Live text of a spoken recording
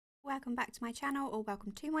welcome back to my channel, or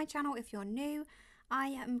welcome to my channel if you're new. I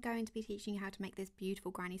am going to be teaching you how to make this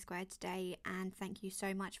beautiful granny square today, and thank you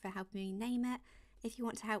so much for helping me name it. If you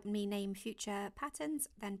want to help me name future patterns,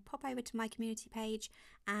 then pop over to my community page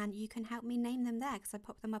and you can help me name them there, because I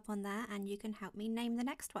pop them up on there and you can help me name the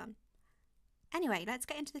next one. Anyway, let's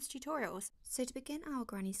get into this tutorial. So to begin our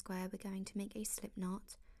granny square, we're going to make a slip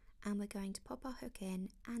knot and we're going to pop our hook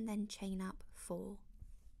in and then chain up 4.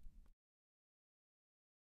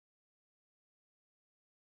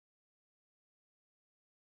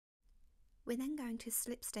 We're then going to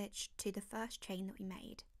slip stitch to the first chain that we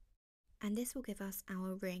made, and this will give us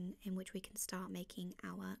our ring in which we can start making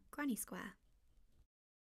our granny square.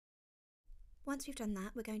 Once we've done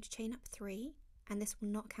that, we're going to chain up 3, and this will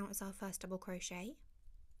not count as our first double crochet,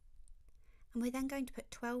 and we're then going to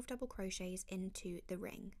put 12 double crochets into the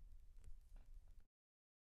ring.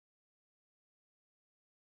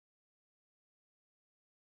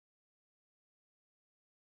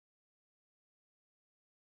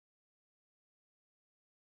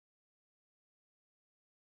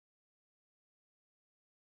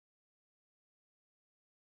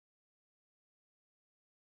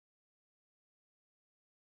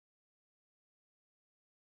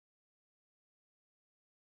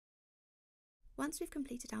 Once we've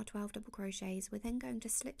completed our 12 double crochets, we're then going to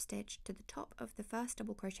slip stitch to the top of the first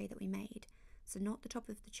double crochet that we made. So not the top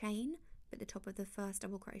of the chain, but the top of the first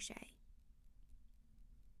double crochet.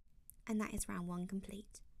 And that is round 1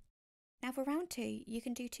 complete. Now for round 2, you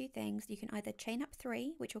can do 2 things. You can either chain up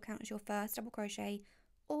 3, which will count as your first double crochet,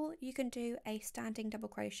 or you can do a standing double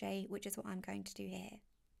crochet, which is what I'm going to do here.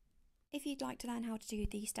 If you'd like to learn how to do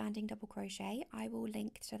the standing double crochet, I will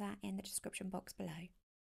link to that in the description box below.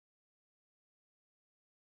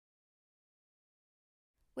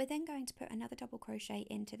 We're then going to put another double crochet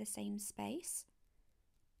into the same space,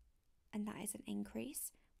 and that is an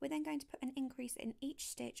increase. We're then going to put an increase in each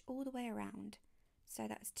stitch all the way around. So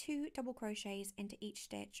that's 2 double crochets into each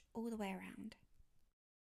stitch all the way around.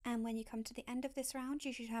 And when you come to the end of this round,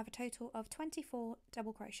 you should have a total of 24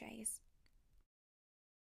 double crochets.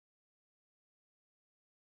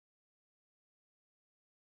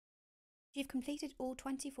 If you've completed all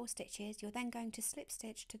 24 stitches, you're then going to slip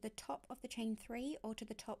stitch to the top of the chain 3 or to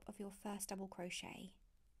the top of your first double crochet.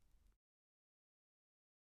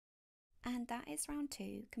 And that is round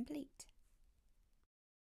 2 complete.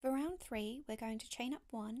 For round 3, we're going to chain up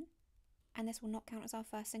 1, and this will not count as our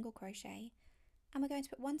first single crochet, and we're going to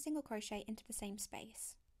put 1 single crochet into the same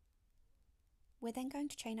space. We're then going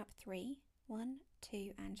to chain up 3, 1,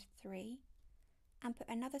 2 and 3, and put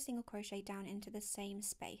another single crochet down into the same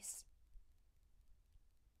space.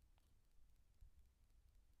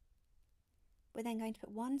 We're then going to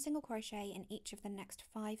put 1 single crochet in each of the next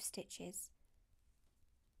 5 stitches.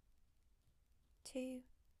 2,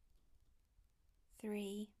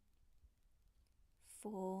 3,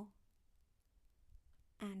 4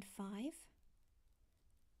 and 5.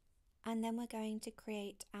 And then we're going to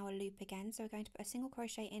create our loop again. So we're going to put a single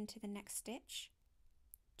crochet into the next stitch,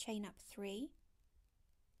 chain up 3,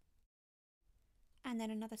 and then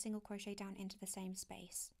another single crochet down into the same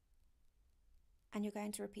space. And you're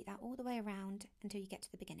going to repeat that all the way around until you get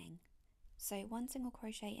to the beginning. So 1 single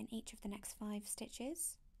crochet in each of the next 5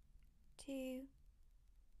 stitches, 2,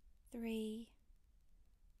 3,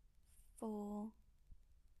 4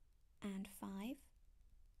 and 5,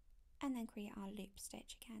 and then create our loop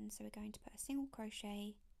stitch again. So we're going to put a single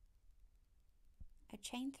crochet, a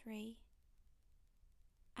chain 3,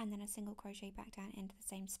 and then a single crochet back down into the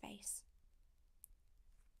same space,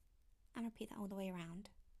 and repeat that all the way around.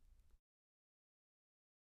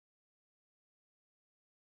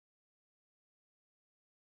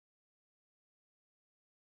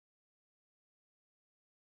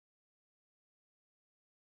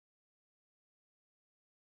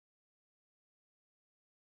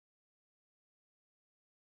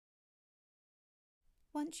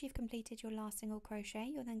 Once you've completed your last single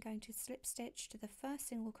crochet, you're then going to slip stitch to the first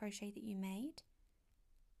single crochet that you made,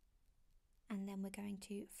 and then we're going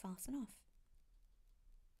to fasten off.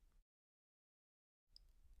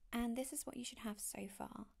 And this is what you should have so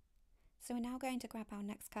far. So we're now going to grab our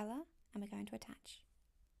next colour and we're going to attach.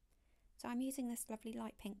 So I'm using this lovely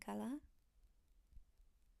light pink colour. I'm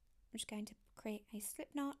just going to create a slip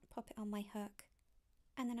knot, pop it on my hook,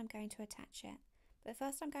 and then I'm going to attach it. But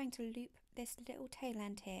first I'm going to loop this little tail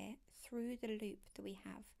end here through the loop that we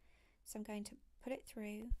have. So I'm going to put it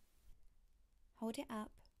through, hold it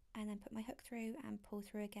up, and then put my hook through and pull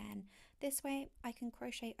through again. This way I can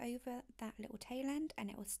crochet over that little tail end and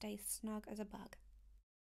it will stay snug as a bug.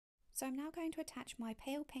 So I'm now going to attach my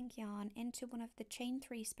pale pink yarn into one of the chain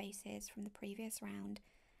 3 spaces from the previous round,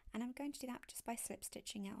 and I'm going to do that just by slip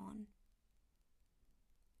stitching it on.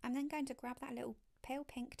 I'm then going to grab that little pale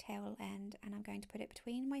pink tail end and I'm going to put it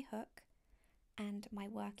between my hook and my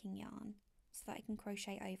working yarn so that I can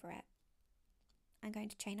crochet over it. I'm going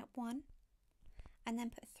to chain up 1 and then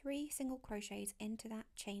put 3 single crochets into that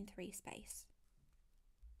chain 3 space.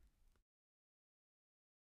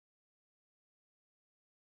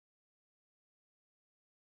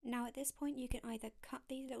 Now at this point you can either cut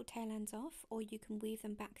these little tail ends off or you can weave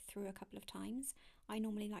them back through a couple of times. I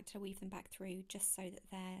normally like to weave them back through just so that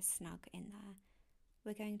they're snug in there.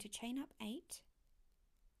 We're going to chain up 8.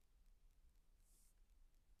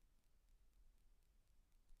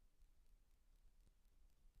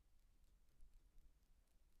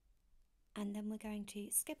 And then we're going to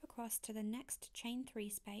skip across to the next chain 3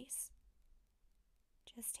 space,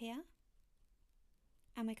 just here.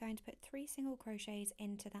 And we're going to put 3 single crochets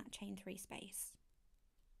into that chain 3 space.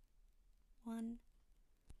 1,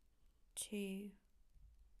 2,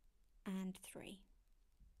 and 3.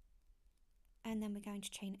 And then we're going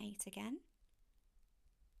to chain 8 again.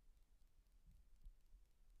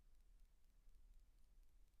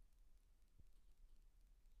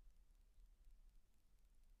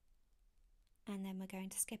 And then we're going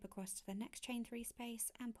to skip across to the next chain 3 space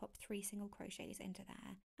and pop 3 single crochets into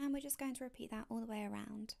there. And we're just going to repeat that all the way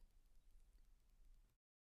around.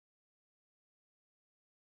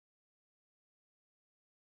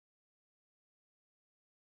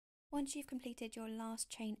 Once you've completed your last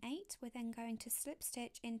chain 8, we're then going to slip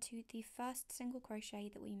stitch into the first single crochet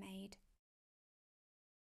that we made.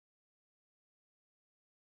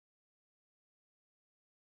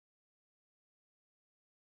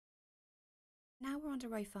 Now we're on to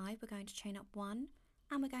row 5, we're going to chain up 1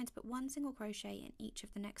 and we're going to put 1 single crochet in each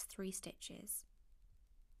of the next 3 stitches.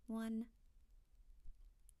 1,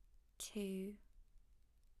 2,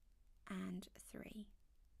 and 3.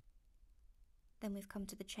 Then we've come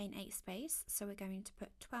to the chain 8 space, so we're going to put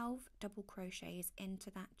 12 double crochets into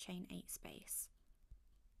that chain 8 space.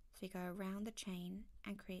 So we go around the chain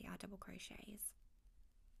and create our double crochets.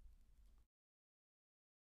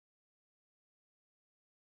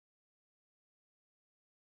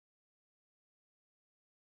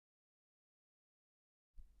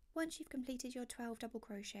 Once you've completed your 12 double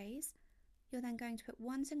crochets, you're then going to put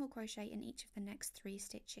 1 single crochet in each of the next 3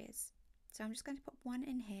 stitches. So I'm just going to put 1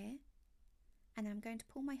 in here, and then I'm going to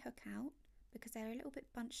pull my hook out because they're a little bit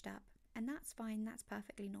bunched up, and that's fine, that's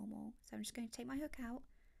perfectly normal. So I'm just going to take my hook out,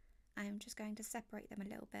 and I'm just going to separate them a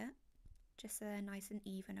little bit, just so they're nice and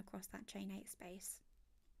even across that chain 8 space.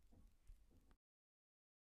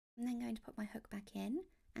 I'm then going to put my hook back in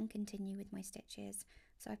and continue with my stitches.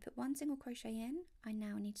 So I put 1 single crochet in, I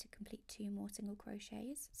now need to complete 2 more single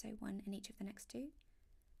crochets, so 1 in each of the next 2.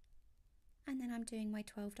 And then I'm doing my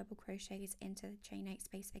 12 double crochets into the chain 8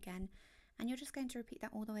 space again, and you're just going to repeat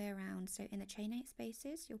that all the way around. So in the chain 8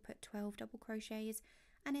 spaces you'll put 12 double crochets,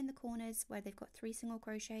 and in the corners where they've got 3 single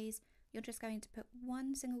crochets you're just going to put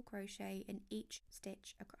 1 single crochet in each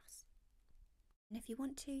stitch across. And if you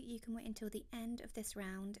want to, you can wait until the end of this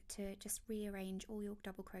round to just rearrange all your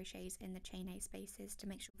double crochets in the chain 8 spaces to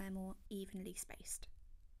make sure they're more evenly spaced.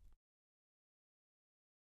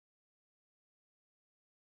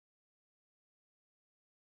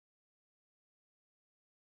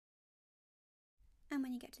 And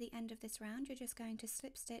when you get to the end of this round, you're just going to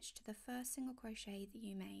slip stitch to the first single crochet that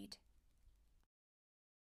you made.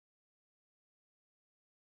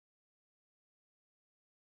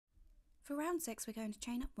 For round 6 we're going to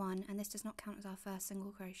chain up 1, and this does not count as our first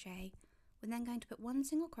single crochet. We're then going to put 1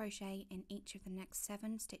 single crochet in each of the next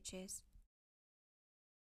 7 stitches.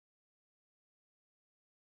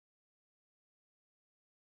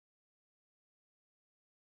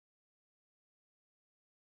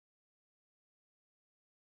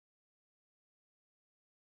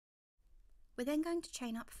 We're then going to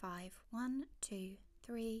chain up 5, 1, 2,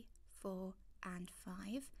 3, 4 and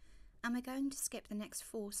 5, and we're going to skip the next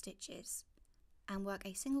 4 stitches and work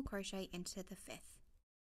a single crochet into the 5th.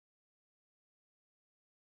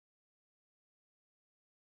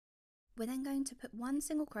 We're then going to put 1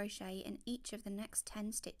 single crochet in each of the next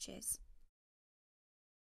 10 stitches.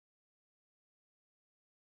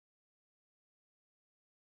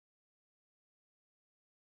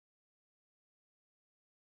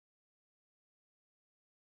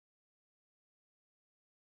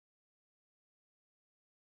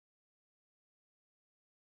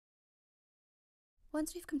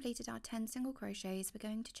 Once we've completed our 10 single crochets, we're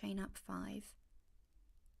going to chain up 5.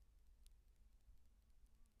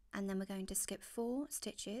 And then we're going to skip 4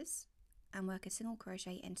 stitches and work a single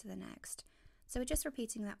crochet into the next. So we're just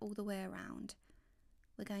repeating that all the way around.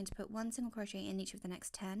 we're going to put 1 single crochet in each of the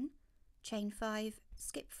next 10, chain 5,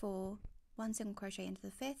 skip 4, 1 single crochet into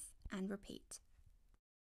the 5th and repeat.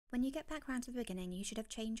 When you get back round to the beginning, you should have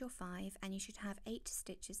chained your 5 and you should have 8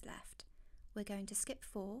 stitches left. We're going to skip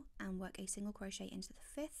 4 and work a single crochet into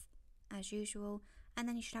the 5th as usual, and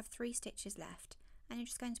then you should have 3 stitches left, and you're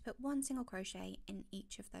just going to put 1 single crochet in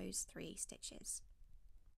each of those 3 stitches.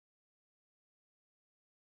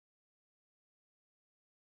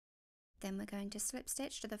 Then we're going to slip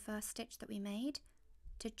stitch to the first stitch that we made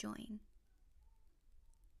to join,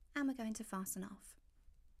 and we're going to fasten off.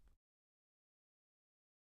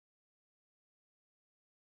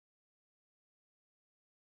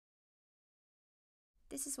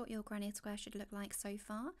 This is what your granny square should look like so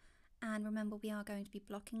far, and remember we are going to be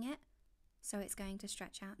blocking it, so it's going to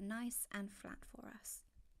stretch out nice and flat for us.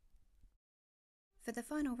 For the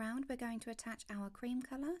final round we're going to attach our cream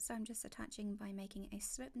colour, so I'm just attaching by making a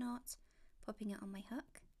slip knot, popping it on my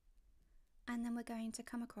hook, and then we're going to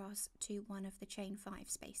come across to one of the chain 5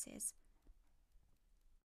 spaces.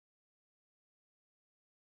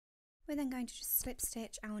 We're then going to just slip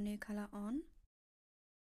stitch our new colour on,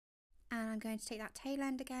 and I'm going to take that tail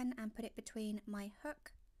end again and put it between my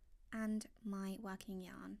hook and my working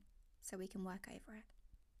yarn so we can work over it.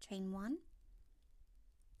 Chain 1,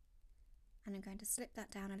 and I'm going to slip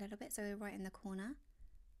that down a little bit so we're right in the corner,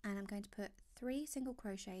 and I'm going to put 3 single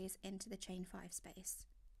crochets into the chain 5 space,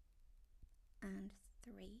 and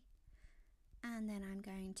 3, and then I'm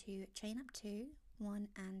going to chain up 2, 1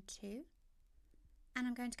 and 2, and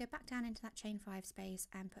I'm going to go back down into that chain 5 space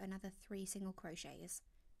and put another 3 single crochets.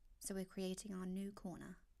 So we're creating our new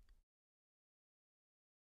corner.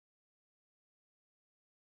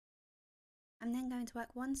 I'm then going to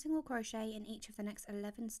work 1 single crochet in each of the next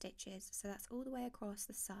 11 stitches, so that's all the way across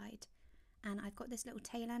the side. And I've got this little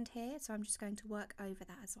tail end here, so I'm just going to work over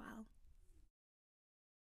that as well.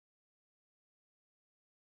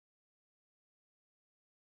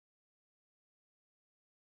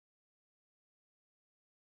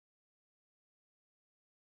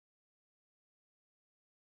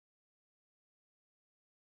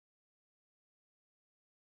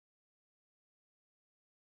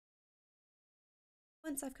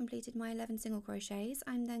 Once I've completed my 11 single crochets,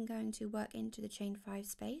 I'm then going to work into the chain 5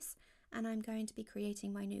 space, and I'm going to be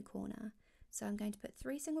creating my new corner. So I'm going to put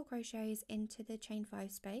 3 single crochets into the chain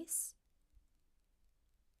 5 space,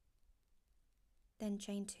 then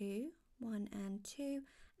chain 2, 1 and 2,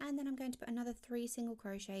 and then I'm going to put another 3 single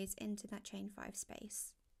crochets into that chain 5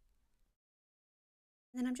 space.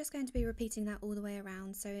 And then I'm just going to be repeating that all the way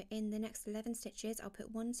around, so in the next 11 stitches I'll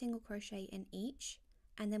put 1 single crochet in each,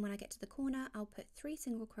 and then when I get to the corner I'll put 3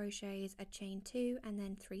 single crochets, a chain 2 and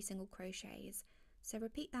then 3 single crochets. So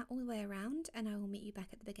repeat that all the way around and I will meet you back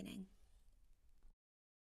at the beginning.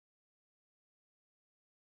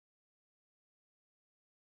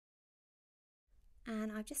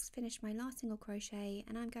 And I've just finished my last single crochet,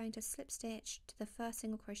 and I'm going to slip stitch to the first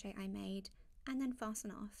single crochet I made and then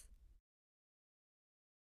fasten off.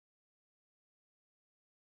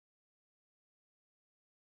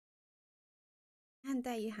 And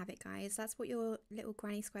there you have it, guys. That's what your little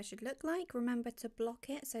granny square should look like. Remember to block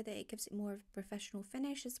it so that it gives it more of a professional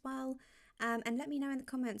finish as well. And let me know in the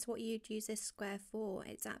comments what you'd use this square for.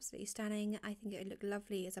 It's absolutely stunning. I think it would look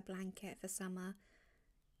lovely as a blanket for summer.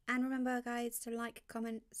 And remember, guys, to like,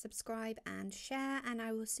 comment, subscribe and share, and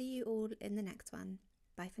I will see you all in the next one.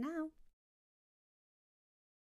 Bye for now.